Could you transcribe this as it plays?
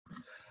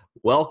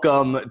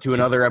Welcome to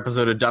another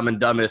episode of Dumb and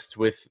Dumbest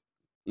with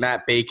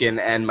Matt Bacon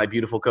and my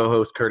beautiful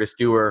co-host Curtis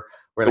Dewar,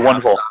 where the house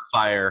is on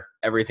fire.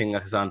 Everything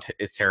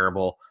is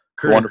terrible.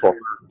 Curtis Wonderful.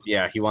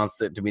 Dewar, he wants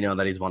it to be known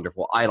that he's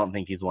wonderful. I don't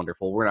think he's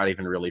wonderful. We're not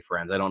even really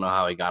friends. I don't know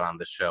how he got on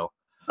this show.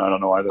 I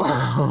don't know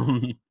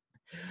either.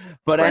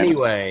 But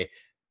anyway,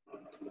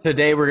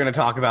 today we're going to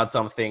talk about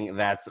something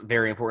that's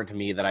very important to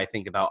me that I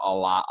think about a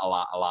lot.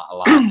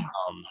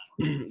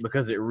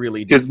 Because it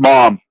really His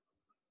mom.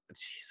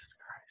 Jesus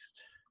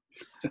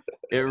Christ.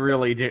 It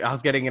really did. I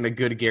was getting in a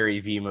good Gary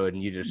V mode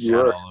and you just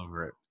shot all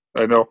over it.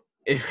 I know.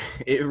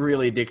 It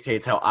really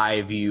dictates how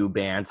I view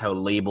bands, how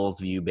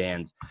labels view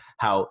bands,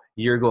 how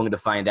you're going to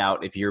find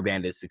out if your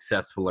band is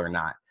successful or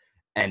not.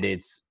 And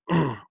it's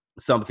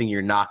something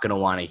you're not going to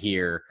want to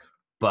hear,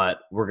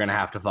 but we're going to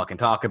have to fucking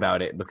talk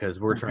about it because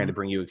we're trying to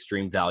bring you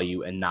extreme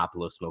value and not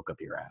blow smoke up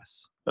your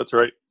ass. That's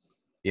right.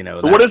 So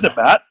what is it,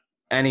 Matt?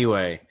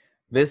 Anyway,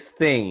 this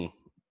thing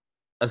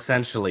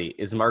essentially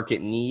is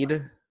market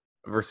need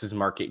versus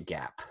market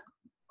gap.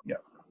 Yeah.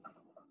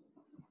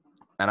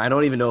 And I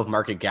don't even know if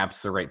market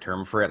gap's the right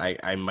term for it.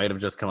 I might have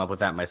just come up with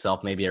that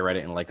myself. Maybe I read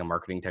it in like a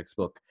marketing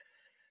textbook.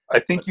 I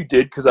think you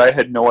did because I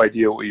had no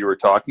idea what you were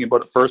talking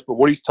about at first. But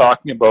what he's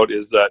talking about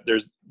is that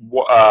there's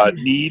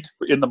need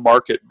in the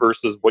market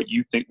versus what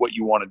you think, what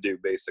you want to do,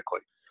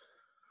 basically.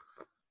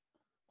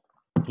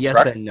 Yes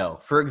Correct? And no.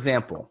 For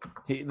example,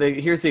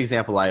 here's the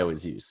example I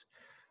always use.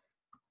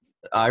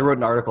 I wrote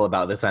an article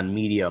about this on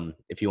Medium,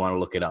 if you want to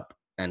look it up,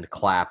 and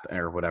Clap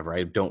or whatever.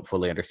 I don't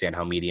fully understand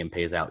how Medium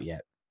pays out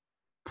yet.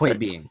 Point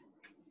being,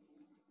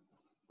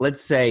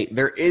 let's say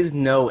there is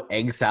no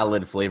egg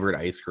salad flavored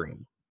ice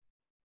cream.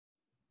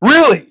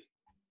 Really?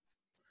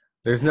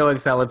 There's no egg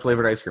salad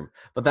flavored ice cream.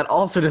 But that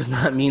also does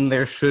not mean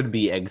there should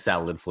be egg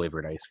salad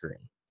flavored ice cream.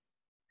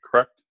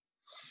 Correct.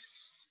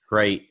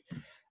 Right?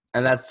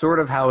 And that's sort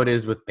of how it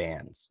is with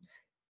bands.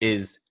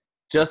 Is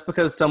just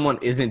because someone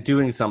isn't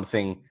doing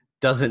something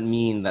doesn't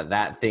mean that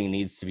that thing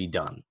needs to be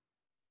done.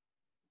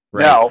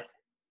 Right? Now,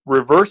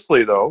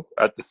 reversely, though,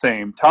 at the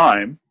same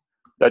time,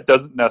 that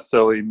doesn't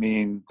necessarily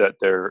mean that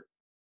there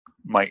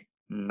might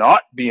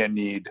not be a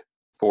need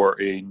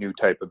for a new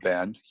type of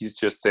band. He's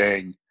just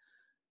saying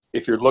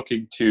if you're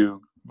looking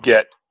to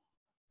get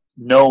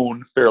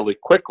known fairly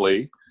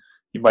quickly,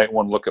 you might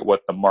want to look at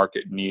what the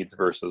market needs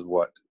versus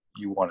what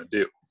you want to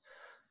do.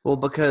 Well,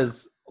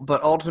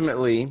 but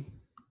ultimately,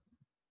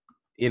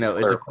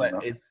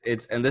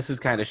 it's and this is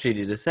kind of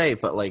shitty to say,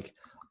 but like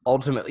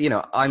ultimately,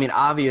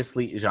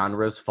 obviously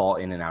genres fall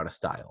in and out of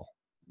style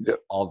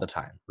all the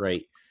time,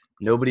 right?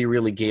 Nobody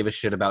really gave a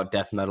shit about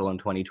death metal in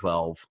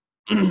 2012.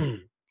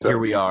 Here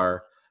we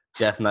are.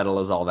 Death metal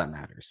is all that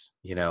matters.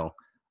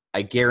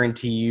 I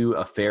guarantee you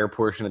a fair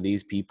portion of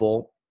these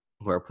people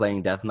who are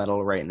playing death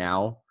metal right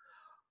now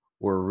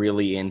were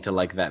really into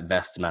like that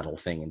vest metal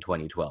thing in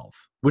 2012,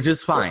 which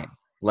is fine.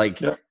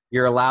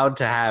 You're allowed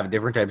to have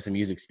different types of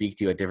music speak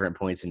to you at different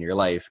points in your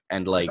life.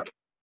 And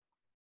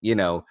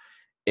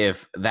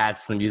if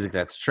that's the music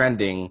that's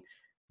trending,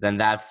 then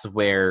that's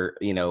where,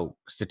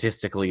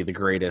 statistically the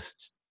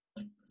greatest,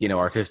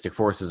 artistic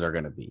forces are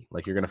going to be.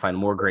 Like you're going to find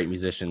more great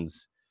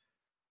musicians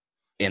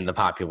in the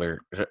popular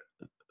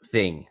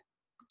thing.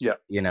 Yeah.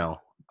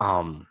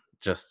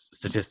 Just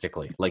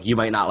statistically. Like you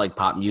might not like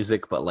pop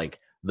music, but like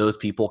those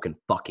people can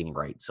fucking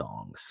write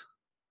songs.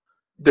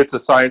 There's a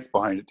science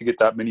behind it to get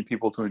that many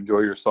people to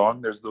enjoy your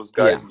song. There's those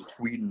guys in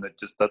Sweden that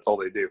that's all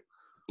they do.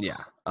 Yeah.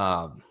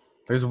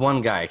 There's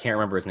one guy, I can't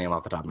remember his name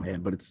off the top of my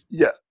head, but it's...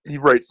 Yeah, he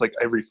writes like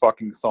every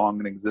fucking song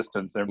in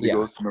existence, and everybody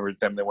goes to him every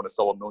time they want to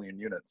sell 1 million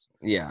units.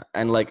 Yeah,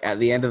 and like at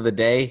the end of the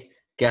day,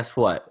 guess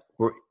what?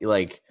 We're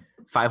like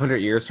 500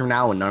 years from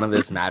now when none of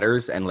this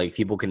matters and like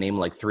people can name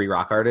like 3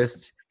 rock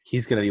artists,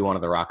 he's going to be one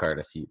of the rock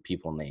artists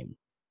people name.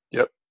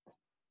 Yep.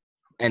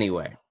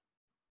 Anyway,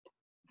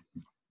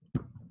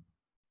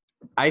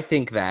 I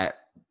think that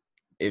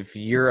if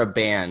you're a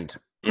band...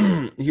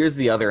 Here's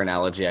the other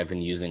analogy I've been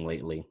using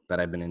lately that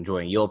I've been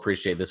enjoying. You'll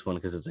appreciate this one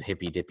because it's a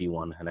hippy-dippy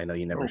one, and I know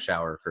you never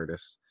shower,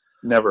 Curtis.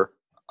 Never.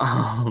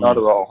 Not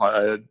at all.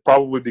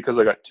 Probably because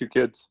I got 2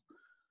 kids.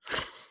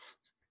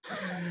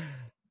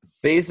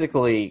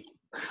 Basically,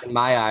 in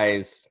my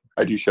eyes...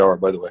 I do shower,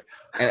 by the way.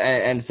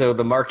 And so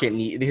the market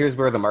need... Here's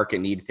where the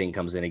market need thing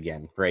comes in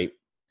again, right?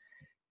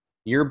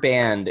 Your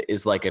band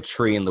is like a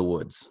tree in the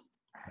woods,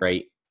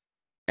 right?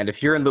 And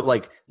if you're in the...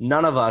 Like, no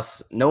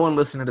one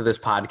listening to this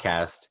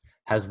podcast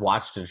has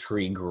watched a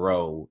tree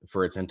grow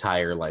for its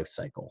entire life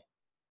cycle.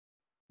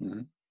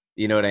 Mm-hmm.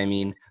 You know what I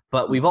mean?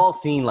 But we've all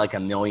seen like a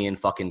million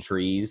fucking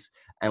trees,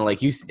 and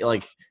like you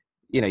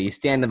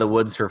stand in the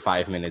woods for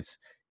 5 minutes,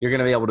 you're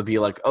gonna be able to be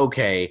like,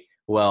 okay,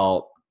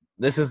 well,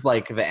 this is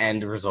like the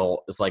end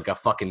result is like a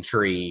fucking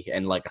tree,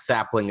 and like a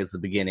sapling is the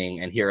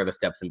beginning, and here are the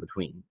steps in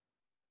between.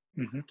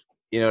 Mm-hmm.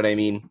 You know what I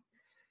mean?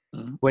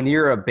 Mm-hmm. When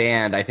you're a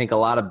band, I think a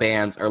lot of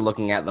bands are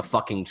looking at the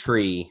fucking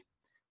tree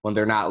when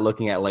they're not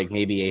looking at like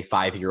maybe a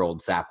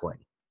 5-year-old sapling.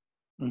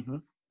 Mm-hmm.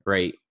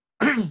 Right?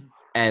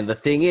 And the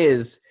thing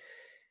is,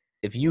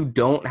 if you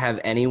don't have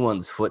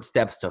anyone's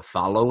footsteps to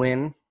follow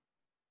in,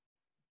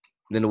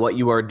 then what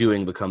you are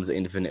doing becomes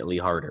infinitely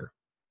harder.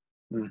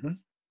 Mm-hmm.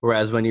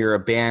 Whereas when you're a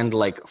band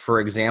like, for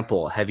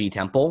example, Heavy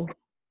Temple,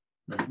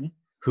 mm-hmm.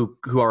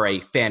 who are a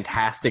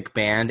fantastic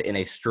band in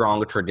a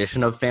strong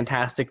tradition of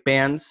fantastic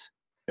bands,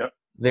 yep.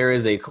 there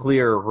is a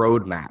clear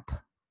roadmap.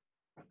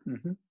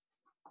 Mm-hmm.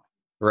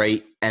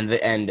 Right?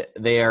 And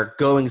they are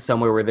going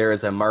somewhere where there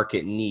is a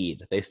market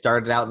need. They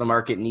started out the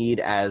market need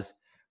as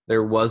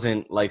there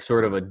wasn't like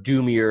sort of a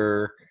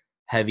doomier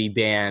heavy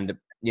band,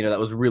 that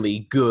was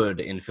really good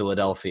in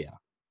Philadelphia.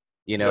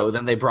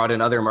 Then they brought in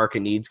other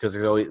market needs because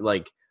there's always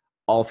like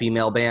all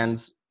female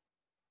bands.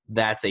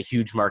 That's a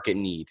huge market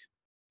need,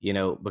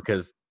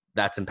 because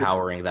that's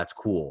empowering. That's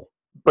cool.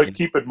 But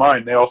keep in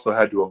mind, they also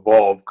had to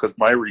evolve because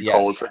my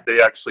recall is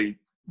that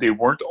they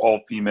weren't all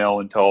female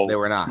until they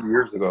were not 2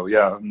 years ago.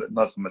 Yeah,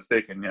 unless I'm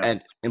mistaken. Yeah.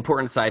 And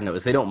important side note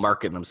is they don't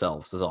market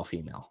themselves as all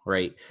female,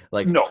 right?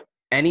 Like no.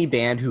 Any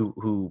band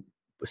who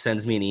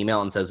sends me an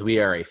email and says we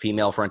are a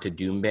female fronted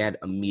doom band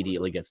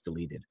immediately gets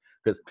deleted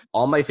because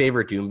all my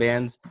favorite doom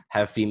bands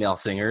have female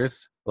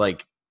singers.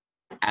 Like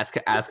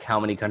ask how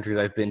many countries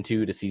I've been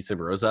to see Sub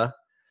Rosa,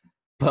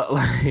 but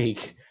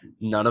like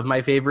none of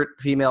my favorite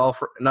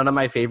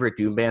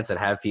doom bands that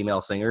have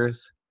female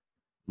singers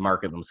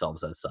market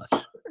themselves as such.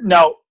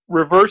 Now,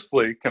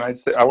 reversely,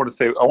 I want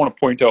to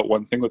point out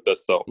one thing with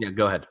this though. Yeah,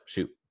 go ahead.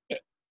 Shoot.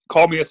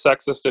 Call me a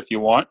sexist if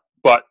you want,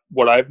 but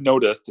what I've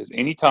noticed is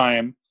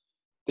anytime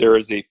there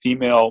is a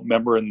female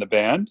member in the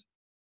band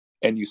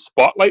and you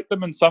spotlight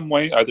them in some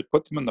way, either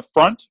put them in the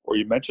front or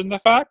you mention the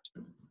fact,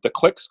 the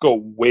clicks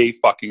go way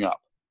fucking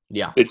up.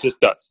 Yeah. It just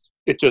does.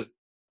 It just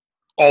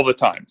all the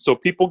time. So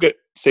people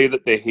say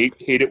that they hate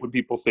it when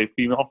people say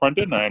female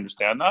fronted, and I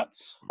understand that.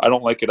 I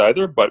don't like it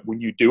either, but when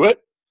you do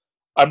it,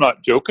 I'm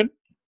not joking.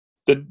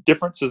 The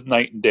difference is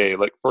night and day.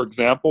 Like, for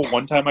example,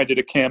 one time I did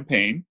a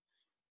campaign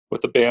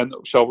with a band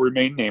that shall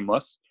remain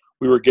nameless.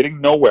 We were getting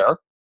nowhere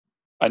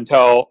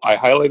until I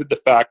highlighted the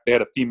fact they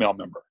had a female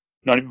member.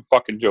 Not even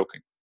fucking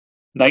joking.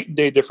 Night and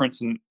day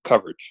difference in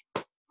coverage.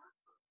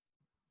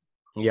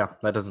 Yeah,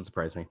 that doesn't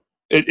surprise me.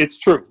 It's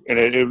true. And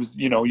it was,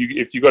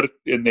 if you got it,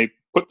 and they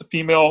put the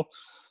female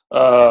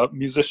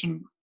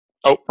musician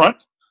out front,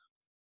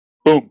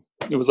 boom.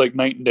 It was like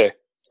night and day.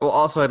 Well,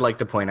 also, I'd like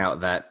to point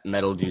out that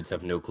metal dudes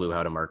have no clue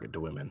how to market to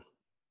women.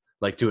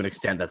 Like, to an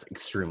extent, that's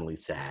extremely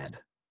sad.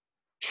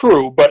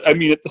 True, but I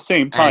mean, at the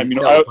same time,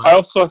 I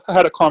also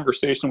had a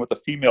conversation with a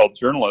female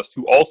journalist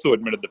who also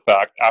admitted the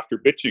fact after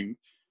bitching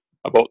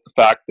about the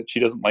fact that she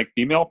doesn't like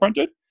female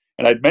fronted.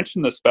 And I'd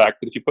mentioned this fact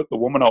that if you put the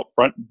woman out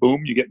front,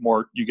 boom, you get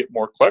more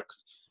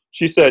clicks.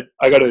 She said,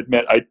 I got to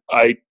admit,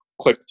 I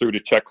clicked through to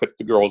check if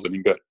the girl's any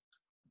good.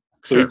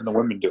 So even the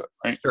women do it,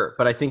 right? Sure,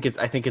 but I think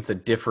it's a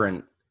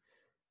different.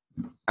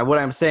 What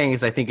I'm saying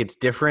is, I think it's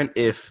different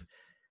if,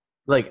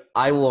 like,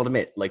 I will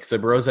admit, like,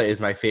 Sub Rosa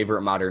is my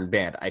favorite modern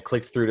band. I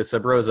clicked through to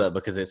Sub Rosa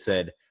because it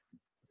said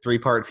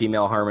 3-part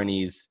female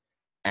harmonies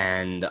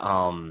and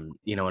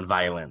and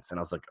violence, and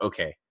I was like,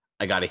 okay,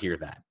 I got to hear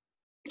that.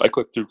 I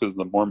clicked through because of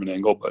the Mormon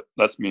angle, but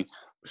that's me.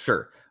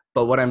 Sure,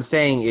 but what I'm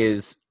saying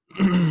is,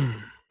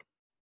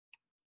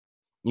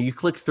 you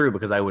clicked through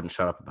because I wouldn't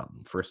shut up about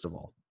them. First of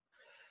all.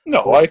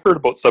 No, I heard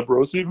about Sub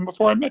Rosa even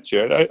before I met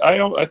you.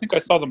 I think I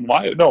saw them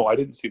live. No, I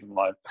didn't see them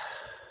live.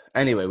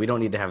 Anyway, we don't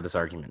need to have this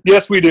argument.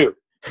 Yes, we do.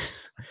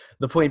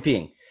 The point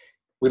being,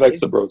 we like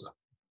Sub Rosa.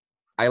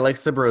 I like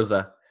Sub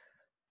Rosa,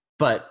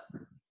 but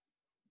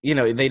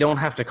they don't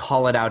have to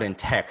call it out in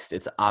text.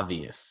 It's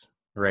obvious,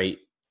 right?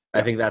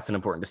 Yeah. I think that's an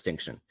important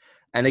distinction.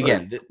 And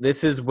again, right.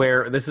 This is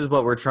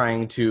what we're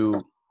trying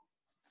to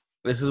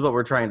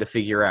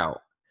figure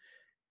out,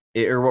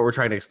 or what we're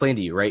trying to explain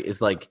to you, right? Is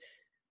like,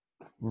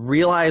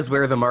 realize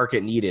where the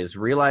market need is,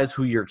 realize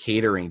who you're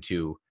catering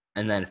to,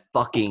 and then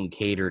fucking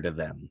cater to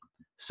them.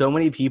 So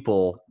many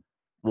people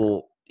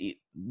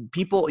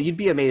you'd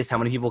be amazed how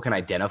many people can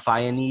identify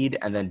a need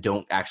and then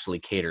don't actually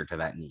cater to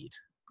that need.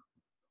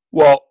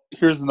 Well,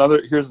 here's another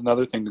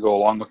thing to go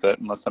along with it,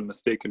 unless I'm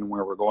mistaken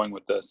where we're going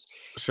with this.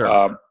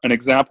 Sure. An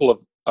example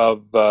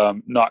of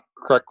not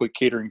correctly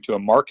catering to a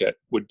market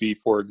would be,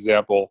 for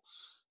example,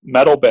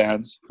 metal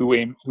bands who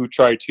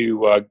try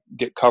to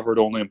get covered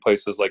only in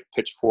places like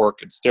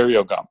Pitchfork and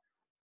Stereo Gum.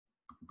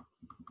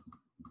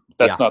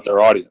 That's not their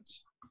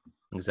audience.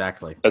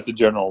 Exactly. That's a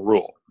general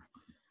rule.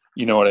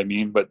 You know what I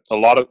mean? But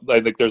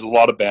I think there's a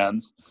lot of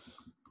bands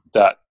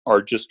that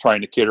are just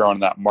trying to cater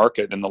on that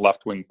market, in the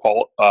left-wing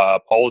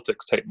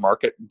politics type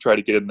market, and try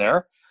to get in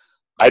there.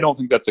 I don't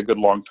think that's a good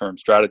long-term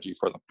strategy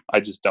for them. I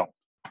just don't.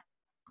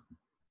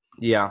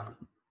 Yeah.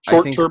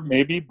 Short-term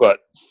maybe, but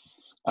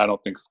I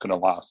don't think it's going to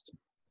last.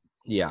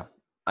 Yeah.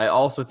 I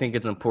also think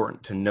it's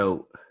important to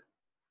note.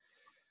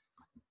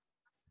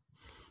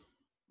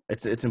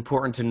 It's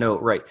important to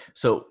note, right?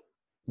 So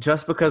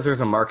just because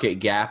there's a market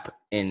gap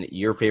in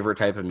your favorite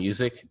type of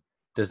music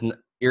does not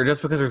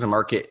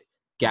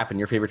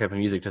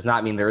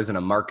mean there isn't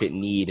a market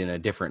need in a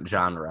different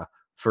genre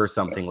for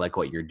something like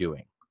what you're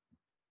doing.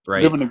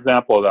 Right? Give an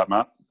example of that,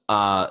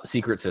 Matt.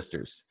 Secret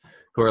Sisters,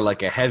 who are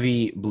like a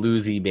heavy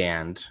bluesy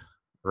band,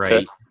 right?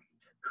 Okay.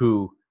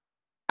 Who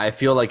I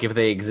feel like if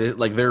they exist,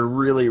 like they're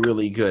really,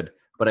 really good.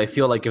 But I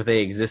feel like if they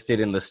existed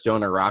in the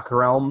stoner rock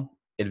realm,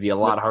 it'd be a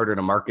lot harder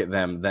to market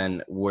them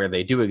than where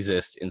they do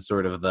exist in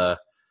sort of the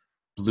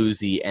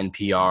bluesy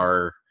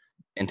NPR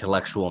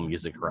intellectual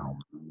music realm.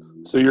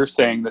 So you're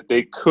saying that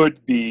they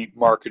could be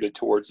marketed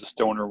towards the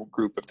stoner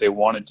group if they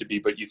wanted to be,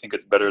 but you think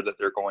it's better that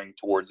they're going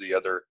towards the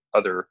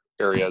other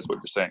area, is what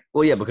you're saying?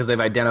 Well, yeah, because they've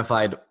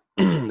identified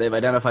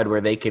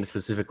where they can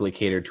specifically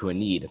cater to a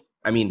need.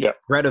 I mean,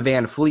 Greta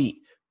Van Fleet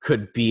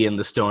could be in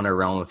the stoner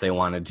realm if they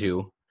wanted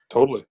to.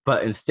 Totally.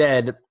 But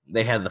instead,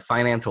 they had the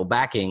financial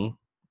backing,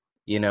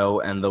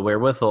 and the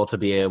wherewithal to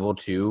be able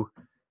to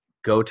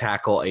go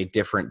tackle a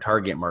different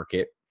target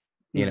market,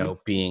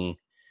 being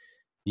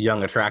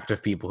young,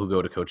 attractive people who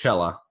go to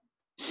Coachella.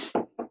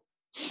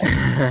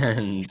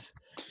 And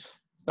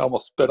I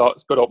almost spit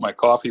out my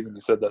coffee when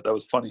you said that. That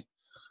was funny.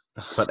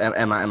 But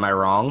am I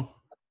wrong?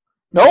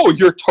 No,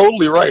 you're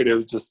totally right. It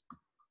was just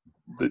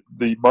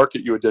the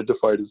market you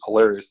identified is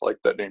hilarious, like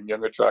that name,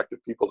 young,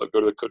 attractive people that go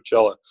to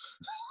Coachella.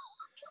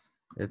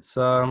 It's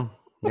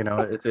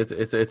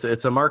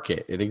it's a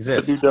market. It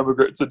exists. It's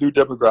a new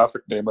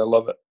demographic name. I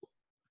love it.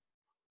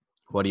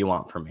 What do you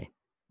want from me?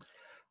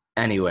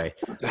 Anyway,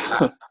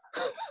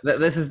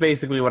 this is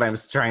basically what I'm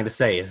trying to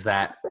say is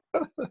that,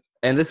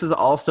 and this is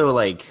also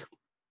like,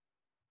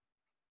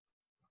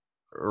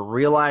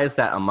 realize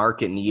that a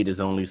market need is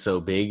only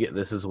so big.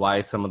 This is why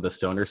some of the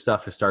stoner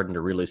stuff is starting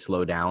to really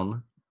slow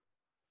down.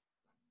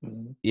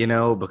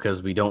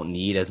 Because we don't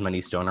need as many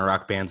stoner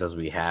rock bands as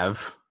we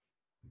have,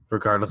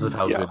 regardless of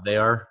how good they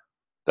are.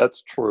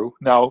 That's true.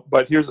 Now,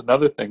 but here's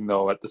another thing,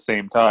 though, at the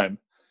same time,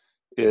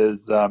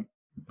 is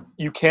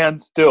you can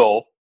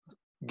still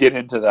get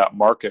into that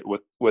market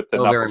with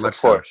enough of a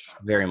push. So.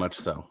 Very much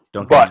so.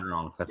 Don't get me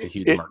wrong. That's a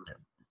huge market.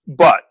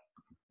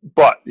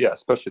 But yeah,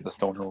 especially the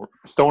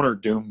stoner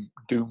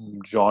doom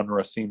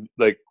genre seems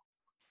like,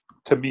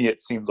 to me, it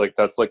seems like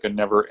that's like a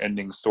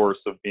never-ending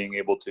source of being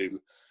able to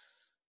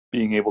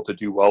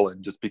do well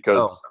in, just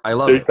because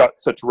they've got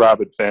such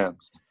rabid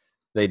fans.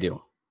 They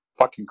do.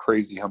 Fucking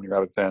crazy how many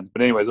rabid fans.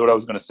 But anyways, what I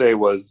was going to say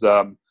was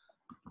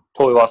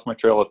totally lost my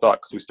trail of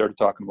thought because we started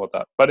talking about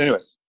that. But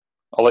anyways,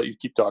 I'll let you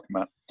keep talking,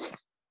 Matt.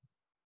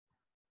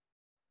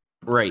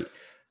 Right.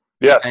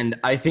 Yes. And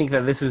I think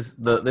that this is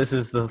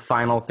the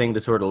final thing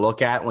to sort of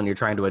look at when you're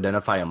trying to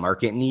identify a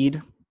market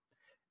need,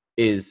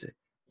 is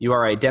you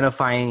are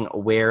identifying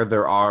where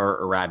there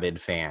are rabid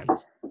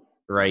fans,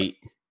 right?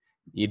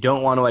 You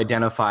don't want to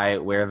identify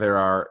where there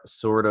are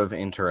sort of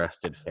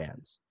interested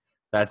fans.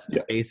 That's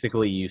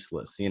basically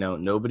useless.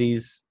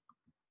 Nobody's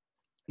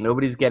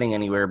getting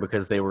anywhere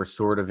because they were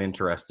sort of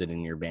interested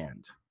in your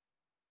band.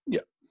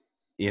 Yeah.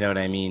 You know what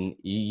I mean?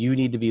 You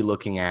need to be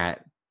looking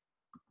at,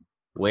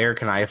 where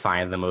can I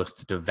find the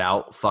most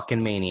devout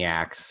fucking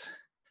maniacs,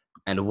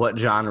 and what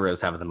genres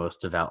have the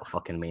most devout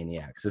fucking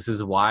maniacs? This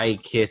is why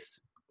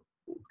Kiss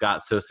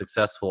got so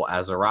successful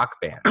as a rock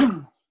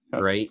band,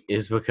 right?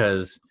 Is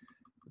because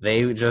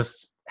they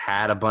just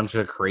had a bunch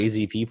of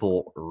crazy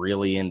people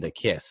really into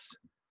Kiss.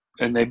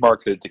 And they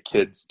marketed to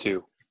kids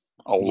too,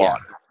 a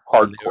lot.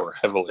 Hardcore,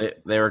 heavily.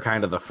 They were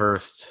kind of the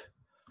first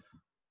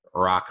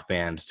rock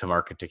band to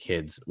market to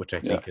kids, which I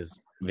think is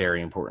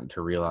very important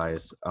to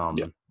realize.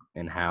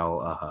 And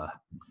how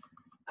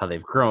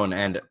they've grown.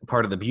 And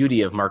part of the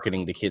beauty of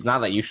marketing to kids, not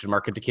that you should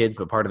market to kids,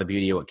 but part of the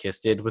beauty of what Kiss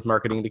did with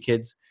marketing to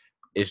kids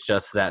is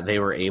just that they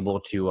were able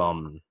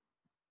to,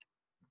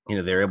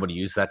 they were able to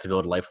use that to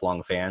build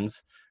lifelong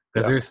fans,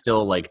 because there's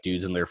still like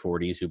dudes in their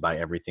 40s who buy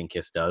everything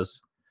Kiss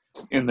does.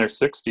 In their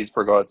 60s,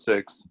 for God's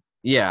sakes.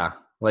 Yeah,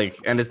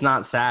 and it's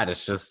not sad.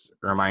 It's just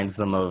reminds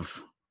them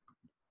of,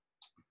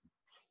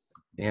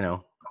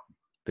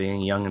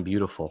 being young and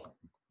beautiful.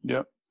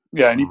 Yeah.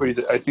 Yeah, anybody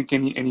that I think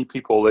any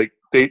people, like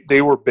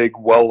they were big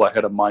well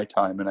ahead of my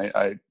time, and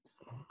I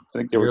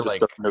think they were just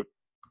starting to.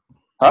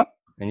 Huh?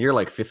 And you're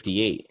like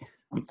 58.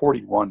 I'm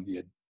 41,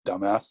 you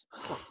dumbass.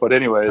 But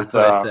anyways, that's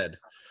what I said.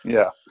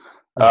 Yeah.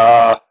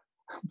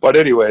 But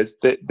anyways,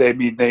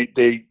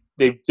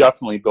 they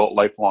definitely built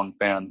lifelong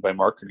fans by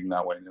marketing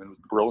that way, and it was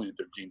brilliant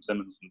of Gene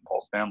Simmons and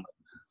Paul Stanley.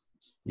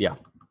 Yeah.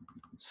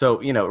 So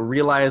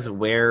realize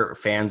where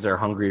fans are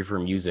hungry for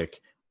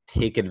music.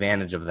 Take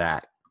advantage of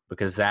that,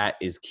 because that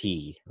is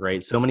key,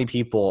 right? So many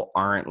people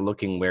aren't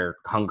looking where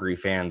hungry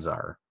fans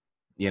are,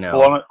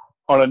 Well,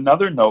 on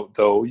another note,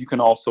 though, you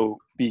can also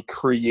be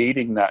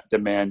creating that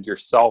demand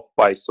yourself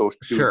by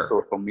doing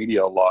social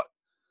media a lot.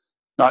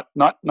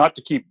 Not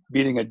to keep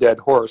beating a dead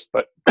horse,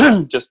 but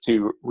just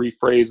to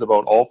rephrase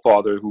about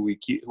Allfather, who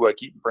I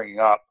keep bringing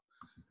up.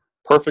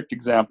 Perfect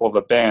example of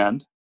a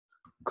band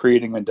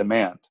creating a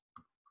demand,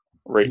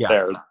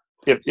 there.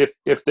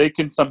 If they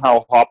can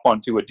somehow hop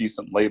onto a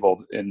decent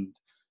label and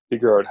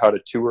figure out how to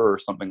tour or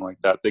something like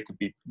that, they could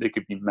be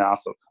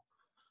massive.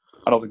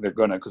 I don't think they're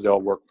gonna, because they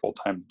all work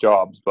full-time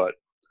jobs, but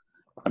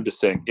I'm just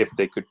saying, if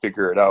they could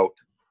figure it out,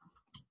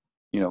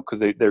 because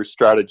their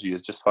strategy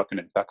is just fucking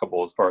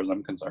impeccable as far as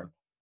I'm concerned.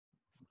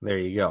 There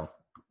you go.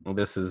 Well,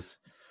 this is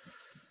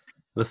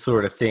the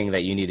sort of thing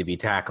that you need to be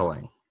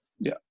tackling.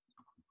 Yeah.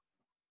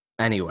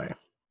 Anyway,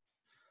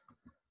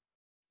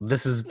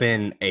 This has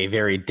been a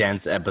very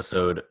dense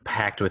episode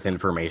packed with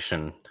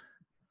information.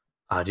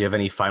 Do you have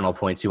any final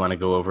points you want to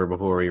go over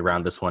before we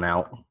round this one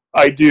out?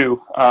 I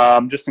do,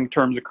 just in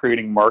terms of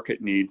creating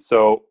market needs.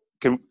 So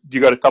do you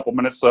got a couple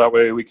minutes so that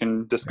way we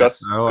can discuss?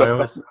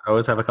 Yes. I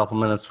always have a couple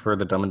minutes for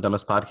the Dumb and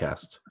Dumbest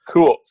podcast.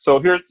 Cool. So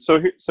here's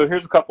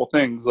a couple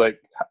things like,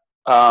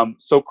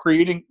 so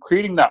creating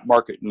that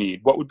market need.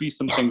 What would be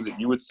some things that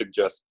you would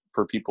suggest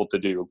for people to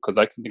do? Because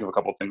I can think of a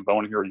couple of things. I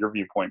want to hear your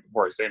viewpoint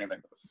before I say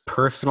anything.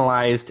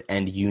 Personalized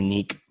and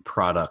unique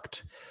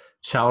product.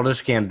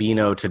 Childish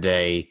Gambino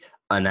today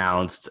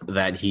announced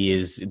that he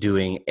is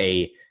doing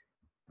two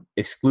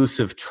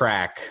exclusive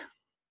tracks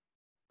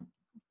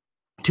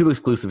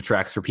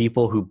for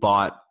people who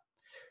bought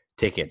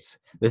tickets.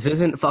 This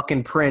isn't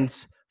fucking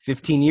Prince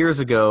 15 years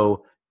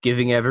ago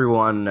giving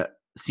everyone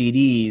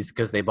CDs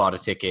because they bought a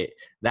ticket.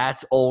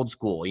 That's old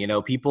school. You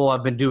know, people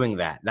have been doing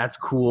that. That's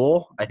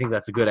cool. I think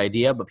that's a good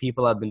idea, but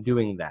people have been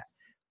doing that.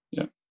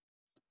 Yeah.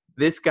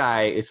 This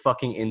guy is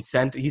fucking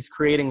he's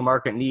creating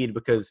market need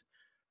because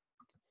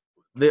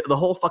the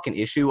whole fucking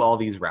issue all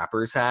these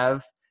rappers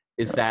have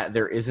is that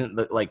there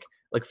isn't like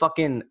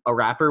fucking a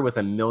rapper with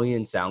 1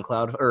 million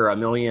SoundCloud or 1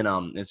 million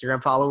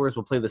Instagram followers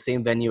will play the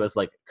same venue as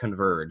like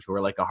Converge or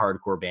like a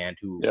hardcore band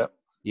who,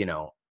 you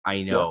know,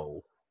 I know.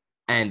 Yeah.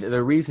 And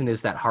the reason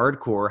is that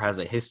hardcore has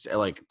a history,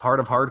 like part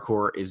of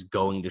hardcore is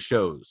going to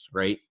shows,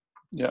 right?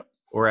 Yeah.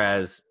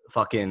 Whereas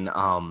fucking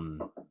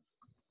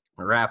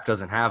rap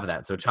doesn't have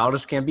that. So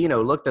Childish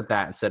Gambino looked at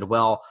that and said,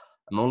 well,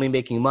 I'm only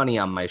making money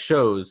on my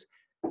shows.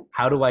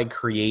 How do I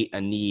create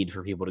a need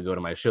for people to go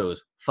to my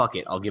shows? Fuck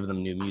it. I'll give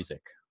them new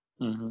music.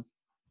 Mm-hmm.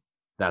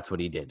 That's what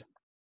he did.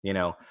 You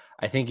know,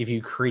 I think if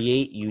you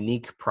create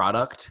unique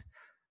product,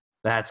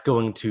 that's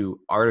going to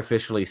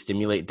artificially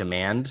stimulate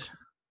demand,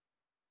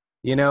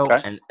 you know,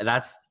 and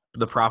that's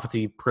the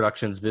Prophecy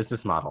Productions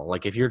business model.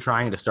 Like if you're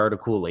trying to start a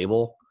cool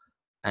label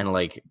and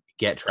like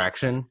get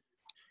traction,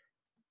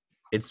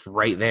 it's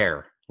right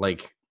there.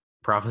 Like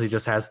Prophecy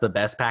just has the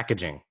best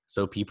packaging.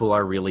 So people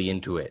are really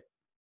into it.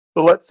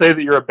 So let's say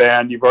that you're a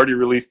band, you've already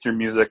released your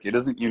music. It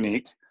isn't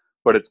unique,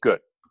 but it's good.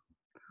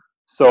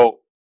 So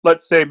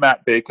let's say,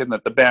 Matt Bacon,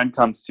 that the band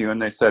comes to you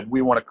and they said,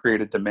 we want to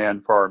create a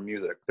demand for our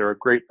music. They're a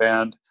great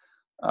band.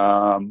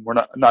 We're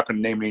not going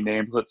to name any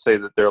names. Let's say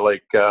that they're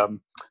like a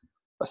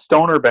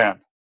stoner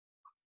band,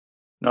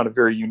 not a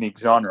very unique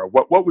genre.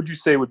 What would you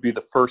say would be the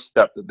first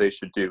step that they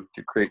should do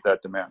to create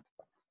that demand?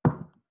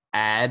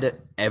 Add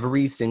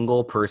every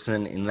single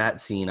person in that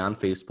scene on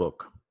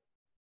Facebook.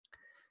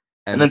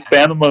 And then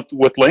spam them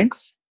with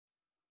links?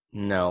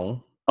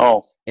 No.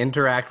 Oh.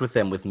 Interact with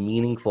them with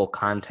meaningful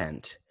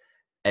content.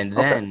 And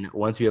then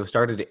once you have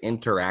started to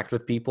interact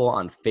with people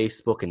on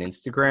Facebook and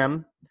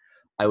Instagram,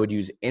 I would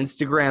use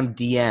Instagram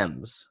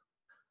DMs,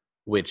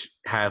 which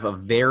have a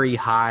very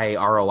high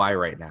ROI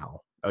right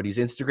now. I would use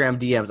Instagram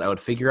DMs. I would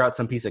figure out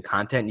some piece of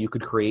content you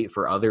could create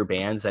for other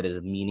bands that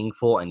is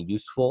meaningful and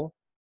useful,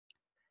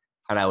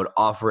 and I would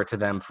offer it to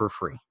them for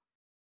free.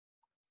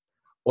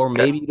 Or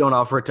maybe you don't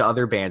offer it to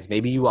other bands.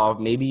 Maybe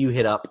you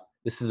hit up,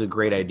 this is a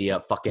great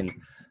idea, fucking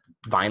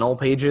vinyl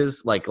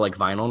pages, like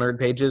Vinyl Nerd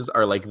pages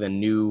are like the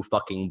new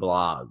fucking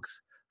blogs.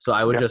 So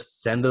I would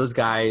just send those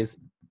guys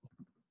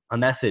a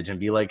message and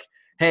be like,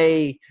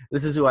 hey,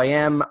 this is who I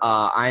am.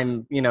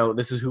 I'm, you know,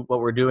 this is what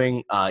we're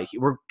doing.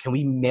 Can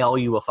we mail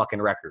you a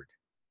fucking record?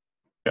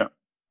 Yeah.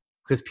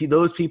 Because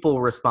those people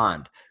will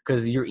respond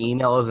because your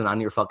email isn't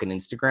on your fucking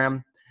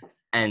Instagram.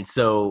 And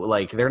so,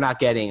 like, they're not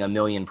getting 1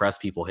 million press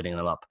people hitting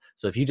them up.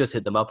 So if you just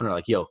hit them up and are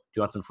like, yo, do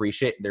you want some free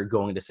shit? They're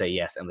going to say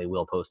yes, and they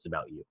will post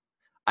about you.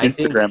 These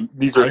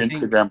are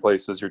Instagram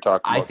places you're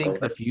talking about. I think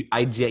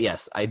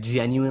I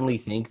genuinely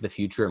think the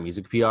future of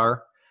music PR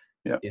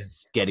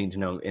is getting to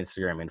know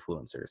Instagram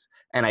influencers.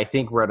 And I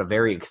think we're at a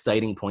very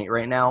exciting point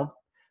right now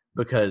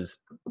because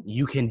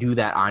you can do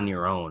that on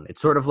your own. It's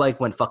sort of like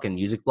when fucking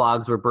music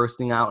blogs were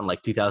bursting out in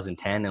like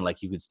 2010 and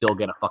like you could still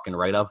get a fucking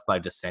write-up by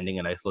just sending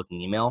a nice looking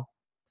email.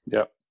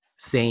 Yeah.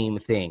 Same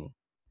thing,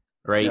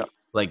 right? Yeah.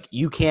 Like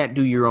you can't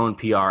do your own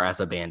PR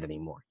as a band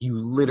anymore. You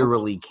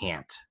literally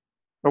can't.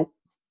 Nope.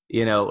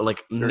 You know,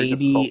 like Very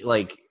maybe difficult.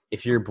 like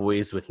if you're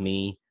boys with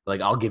me, like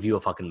I'll give you a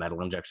fucking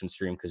Metal Injection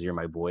stream because you're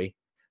my boy.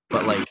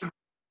 But like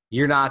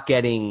you're not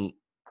getting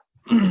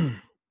fucking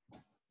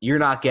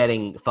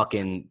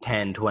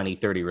 10, 20,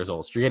 30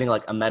 results. You're getting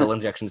like a Metal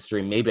Injection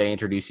stream. Maybe I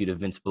introduce you to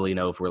Vince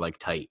Bellino if we're like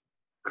tight.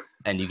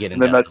 And you get in.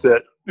 And then that's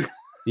it.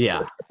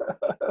 Yeah.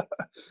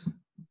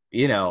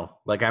 You know,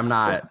 like I'm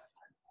not,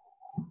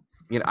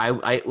 you know,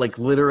 I like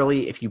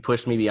literally, if you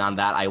push me beyond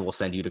that, I will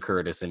send you to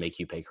Curtis and make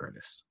you pay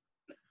Curtis.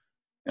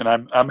 And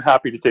I'm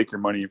happy to take your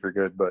money if you're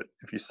good, but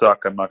if you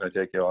suck, I'm not going to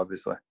take you,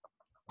 obviously.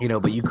 You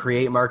know, but you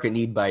create market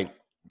need by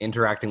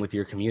interacting with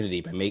your community,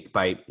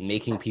 by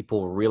making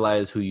people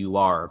realize who you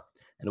are.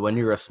 And when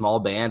you're a small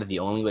band, the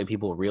only way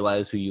people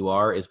realize who you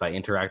are is by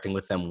interacting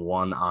with them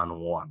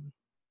one-on-one.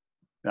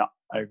 Yeah,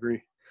 I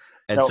agree.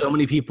 And so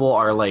many people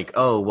are like,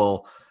 oh,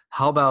 well,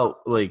 how about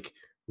like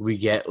we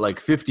get like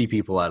 50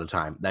 people at a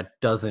time? That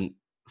doesn't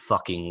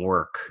fucking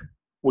work.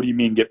 What do you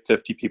mean get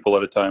 50 people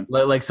at a time?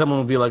 Like someone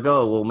will be like,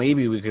 oh, well,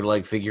 maybe we could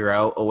like figure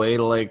out a way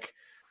to like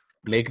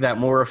make that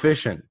more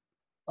efficient.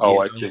 Oh,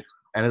 I see.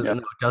 And no,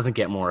 it doesn't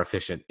get more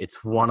efficient.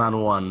 It's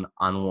one-on-one,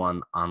 on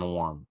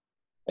one.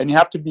 And you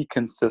have to be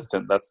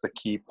consistent. That's the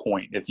key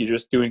point. If you're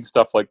just doing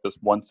stuff like this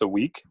once a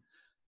week,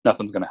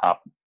 nothing's going to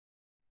happen.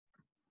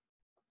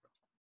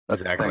 That's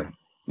exactly.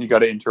 You got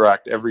to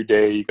interact every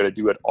day. You got to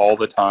do it all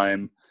the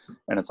time.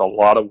 And it's a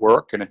lot of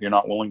work. And if you're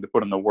not willing to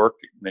put in the work,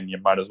 then you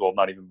might as well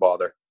not even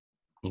bother.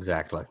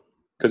 Exactly.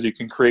 Because you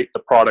can create the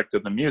product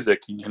of the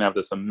music. And you can have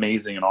this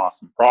amazing and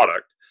awesome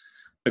product.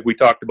 Like we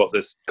talked about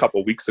this a couple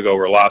of weeks ago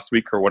or last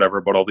week or whatever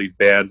about all these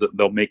bands that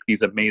they'll make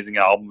these amazing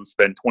albums,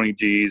 spend 20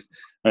 G's,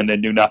 and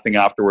then do nothing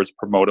afterwards,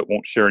 promote it,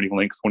 won't share any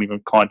links, won't even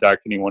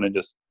contact anyone, and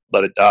just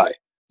let it die.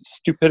 It's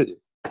stupidity.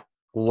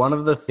 One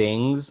of the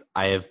things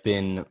I've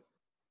been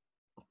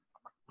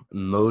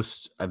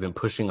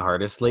pushing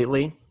hardest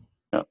lately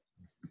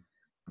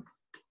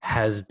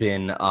has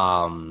been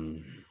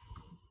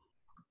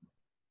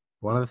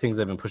one of the things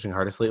I've been pushing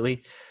hardest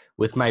lately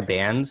with my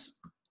bands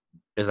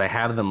is I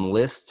have them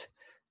list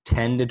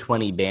 10 to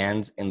 20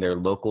 bands in their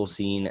local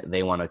scene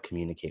they want to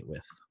communicate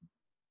with.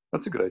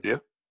 That's a good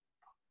idea.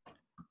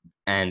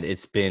 And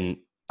it's been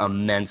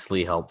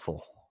immensely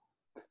helpful.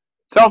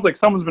 Sounds like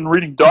someone's been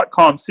reading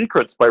 .com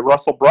Secrets by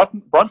Russell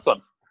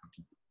Brunson.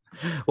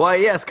 Why,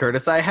 yes,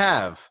 Curtis, I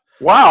have.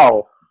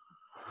 Wow.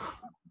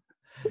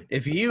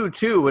 If you,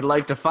 too, would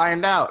like to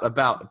find out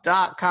about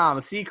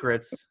 .com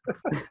Secrets...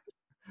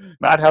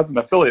 Matt has an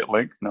affiliate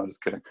link. No,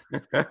 just kidding.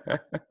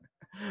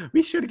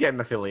 We should get an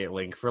affiliate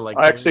link for like.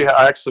 I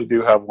actually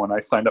do have one. I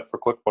signed up for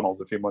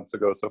ClickFunnels a few months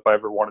ago, so if I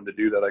ever wanted to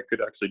do that, I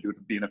could actually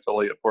be an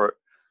affiliate for it.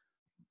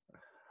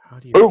 How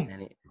do you? Boom.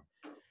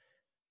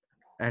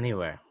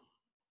 Anyway,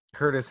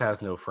 Curtis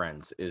has no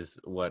friends, is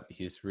what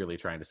he's really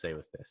trying to say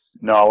with this.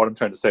 No, what I'm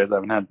trying to say is I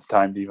haven't had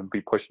time to even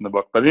be pushing the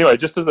book. But anyway,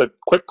 just as a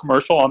quick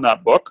commercial on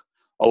that book,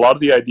 a lot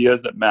of the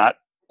ideas that Matt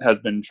has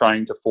been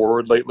trying to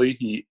forward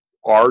lately,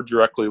 are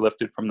directly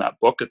lifted from that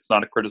book. It's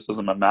not a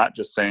criticism of Matt,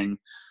 just saying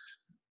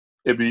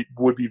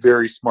would be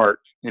very smart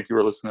if you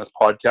were listening to this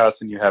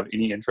podcast and you have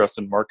any interest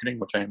in marketing,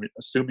 which I'm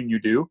assuming you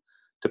do,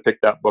 to pick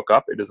that book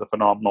up. It is a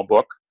phenomenal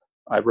book.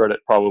 I've read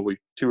it probably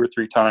 2 or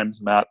 3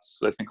 times.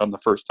 Matt's, I think, on the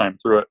first time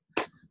through it.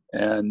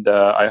 And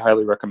I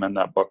highly recommend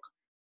that book.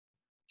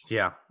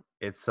 Yeah,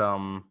 it's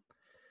a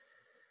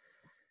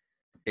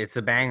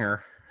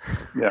banger.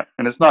 Yeah,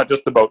 and it's not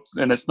just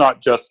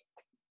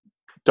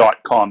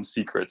 .com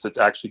Secrets. It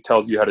actually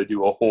tells you how to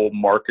do a whole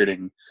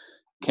marketing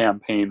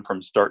campaign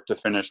from start to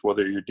finish,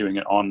 whether you're doing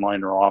it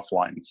online or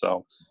offline.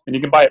 So, and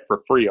you can buy it for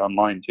free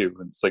online too.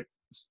 It's like,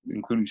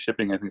 including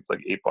shipping, I think it's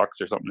like $8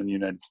 or something in the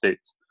United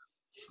States.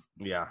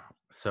 Yeah.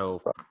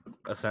 So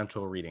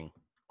essential reading.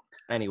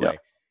 Anyway,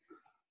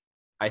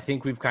 I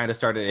think we've kind of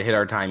started to hit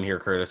our time here,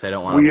 Curtis. I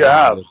don't want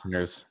to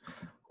listeners.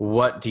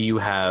 What do you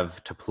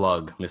have to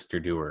plug,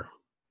 Mr. Doer?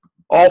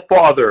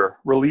 Allfather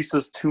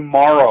releases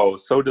tomorrow.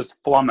 So does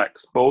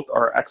Flummox. Both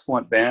are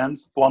excellent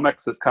bands.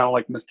 Flummox is kind of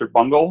like Mr.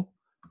 Bungle.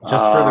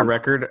 Just for the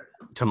record,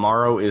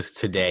 tomorrow is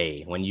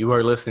today. When you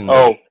are listening,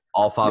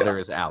 Allfather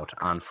is out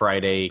on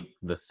Friday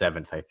the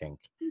 7th, I think.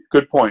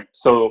 Good point.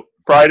 So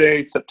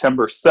Friday,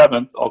 September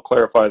 7th, I'll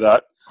clarify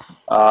that.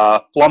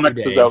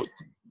 Flummox is out.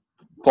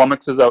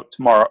 Flummox is out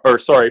tomorrow.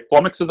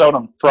 Flummox is out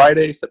on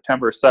Friday,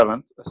 September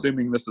 7th,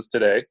 assuming this is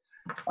today.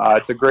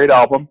 It's a great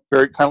album,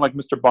 very kind of like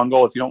Mr.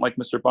 Bungle. If you don't like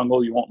Mr.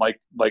 Bungle, you won't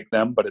like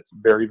them, but it's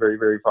very, very,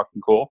 very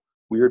fucking cool.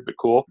 Weird, but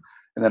cool.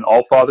 And then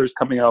Allfather's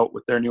coming out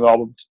with their new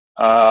album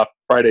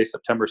Friday,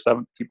 September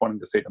 7th. Keep wanting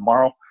to say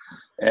tomorrow.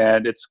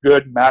 And it's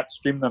good. Matt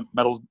streamed the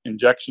Metal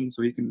Injection,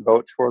 so he can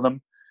vouch for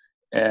them.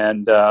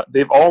 And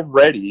they've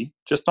already,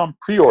 just on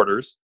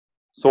pre-orders,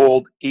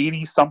 sold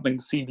 80-something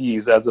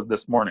CDs as of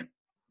this morning.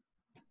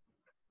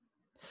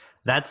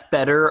 That's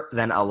better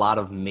than a lot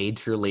of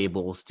major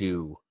labels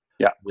do.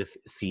 Yeah, with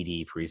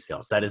CD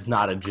pre-sales. That is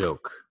not a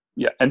joke.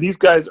 Yeah, and these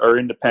guys are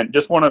independent.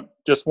 Just want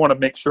to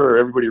make sure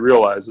everybody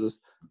realizes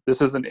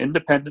this is an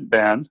independent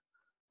band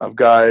of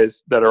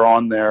guys that are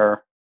on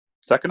their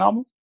second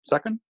album.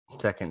 Second,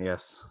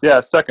 yes.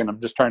 Yeah, second. I'm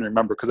just trying to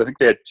remember because I think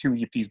they had 2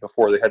 EPs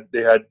before.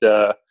 They had.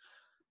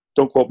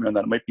 Don't quote me on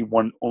that. It might be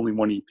only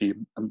one EP.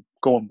 I'm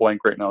going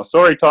blank right now.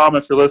 Sorry, Tom,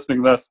 if you're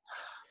listening to this.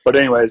 But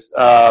anyways,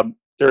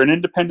 they're an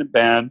independent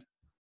band.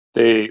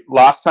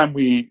 Last time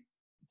we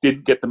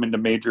didn't get them into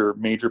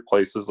major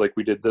places like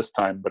we did this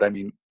time, but I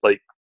mean,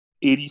 like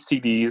 80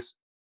 CDs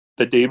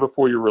the day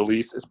before your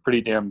release is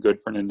pretty damn good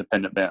for an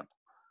independent band.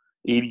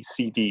 80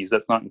 CDs,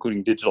 that's not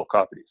including digital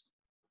copies.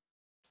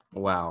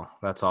 Wow,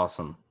 that's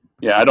awesome.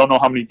 Yeah, I don't know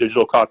how many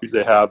digital copies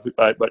they have,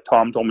 but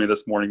Tom told me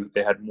this morning that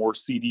they had more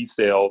CD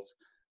sales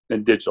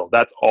than digital.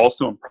 That's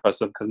also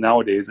impressive because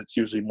nowadays it's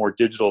usually more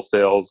digital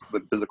sales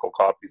than physical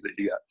copies that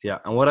you get. Yeah,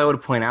 and what I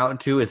would point out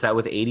too is that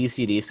with 80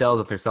 CD sales,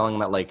 if they're selling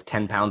them at like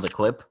 10 pounds a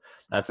clip,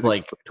 that's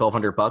like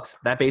 $1,200.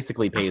 That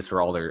basically pays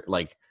for all their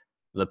like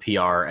the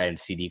PR and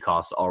CD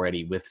costs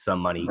already, with some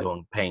money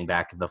paying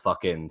back the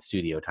fucking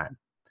studio time.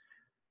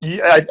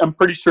 Yeah, I'm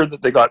pretty sure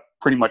that they got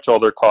pretty much all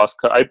their costs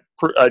cut.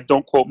 I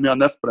don't quote me on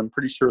this, but I'm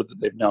pretty sure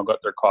that they've now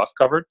got their costs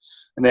covered,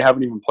 and they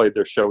haven't even played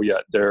their show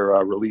yet, their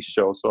release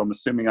show. So I'm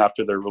assuming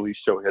after their release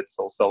show hits,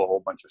 they'll sell a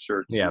whole bunch of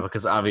shirts. Yeah,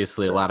 because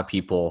obviously a lot of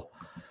people,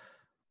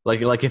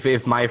 like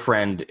if my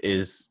friend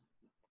is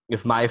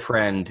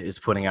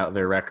putting out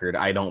their record,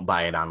 I don't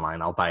buy it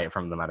online. I'll buy it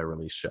from them at a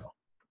release show.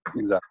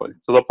 Exactly.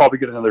 So they'll probably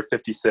get another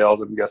 50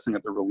 sales, I'm guessing,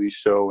 at the release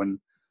show, and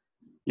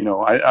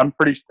I'm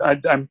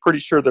pretty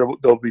sure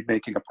they'll be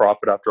making a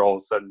profit after all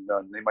is said and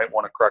done. They might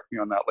want to correct me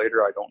on that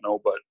later. I don't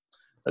know, but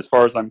as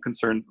far as I'm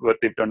concerned, what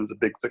they've done is a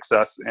big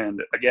success.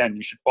 And again,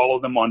 you should follow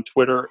them on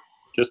Twitter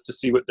just to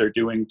see what they're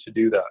doing to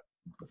do that.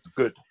 That's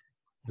good.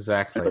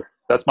 Exactly. And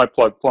that's my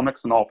plug.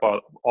 Flummox and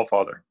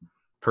Allfather.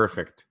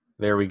 Perfect.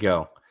 There we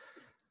go.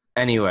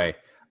 Anyway,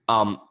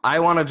 I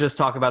want to just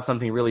talk about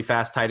something really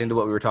fast tied into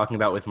what we were talking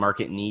about with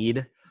market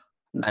need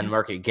and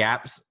market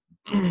gaps.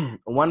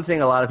 One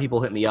thing a lot of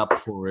people hit me up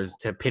for is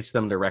to pitch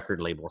them to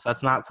record labels.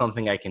 That's not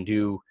something I can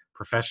do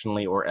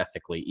professionally or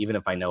ethically, even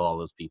if I know all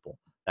those people.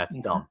 That's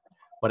dumb.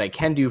 What I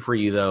can do for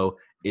you, though,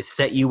 is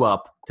set you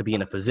up to be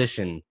in a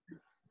position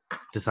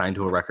to sign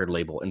to a record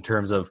label in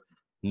terms of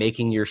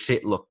making your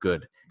shit look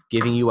good,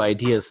 giving you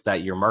ideas so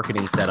that your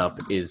marketing setup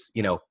is,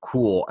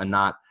 cool and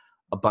not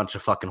a bunch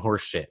of fucking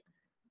horse shit.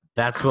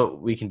 That's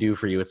what we can do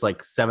for you. It's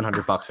like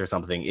 $700 or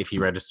something if you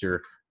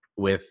register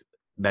with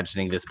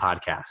mentioning this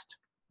podcast.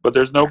 But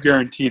there's no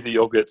guarantee that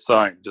you'll get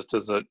signed, just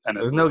as a...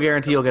 There's no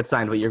guarantee you'll get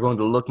signed, but you're going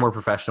to look more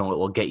professional. It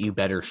will get you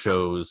better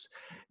shows.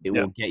 It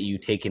will get you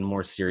taken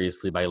more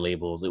seriously by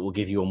labels. It will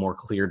give you a more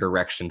clear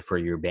direction for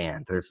your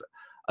band. There's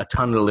a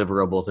ton of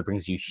deliverables that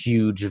brings you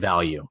huge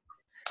value.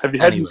 Have you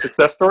had any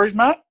success stories,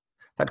 Matt?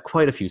 I've had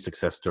quite a few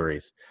success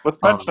stories. Let's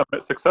mention a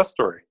success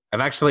story.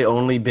 I've actually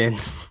only been...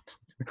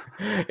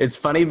 It's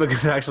funny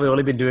because I've actually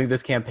only been doing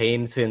this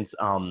campaign since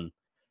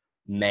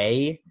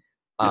May.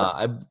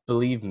 I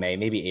believe May,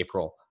 maybe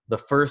April. The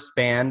first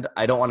band,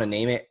 I don't want to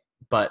name it,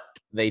 but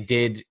they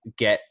did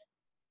get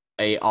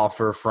a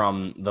offer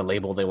from the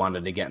label they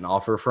wanted to get an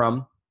offer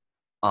from.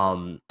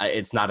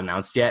 It's not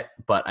announced yet,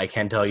 but I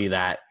can tell you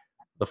that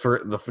the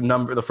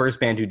first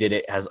band who did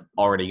it has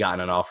already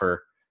gotten an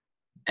offer,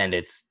 and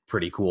it's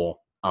pretty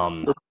cool.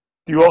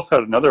 You also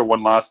had another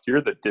one last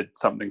year that did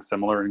something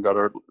similar and got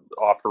an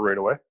offer right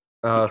away.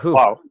 Who?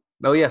 Plow.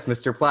 Oh, yes,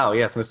 Mr. Plow.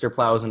 Yes, Mr.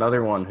 Plow is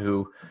another one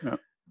who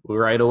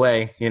right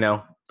away,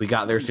 we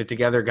got their shit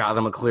together, got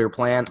them a clear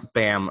plan,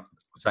 bam,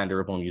 signed to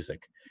Ripple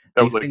Music.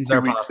 That was like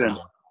 2 weeks in.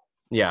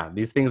 Yeah,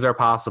 these things are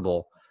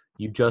possible.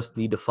 You just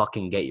need to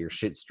fucking get your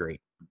shit straight.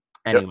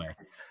 Anyway,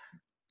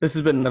 this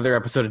has been another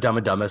episode of Dumb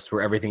and Dumbest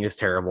where everything is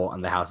terrible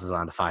and the house is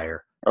on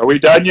fire. Are we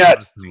done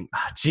yet?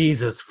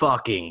 Jesus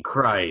fucking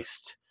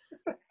Christ.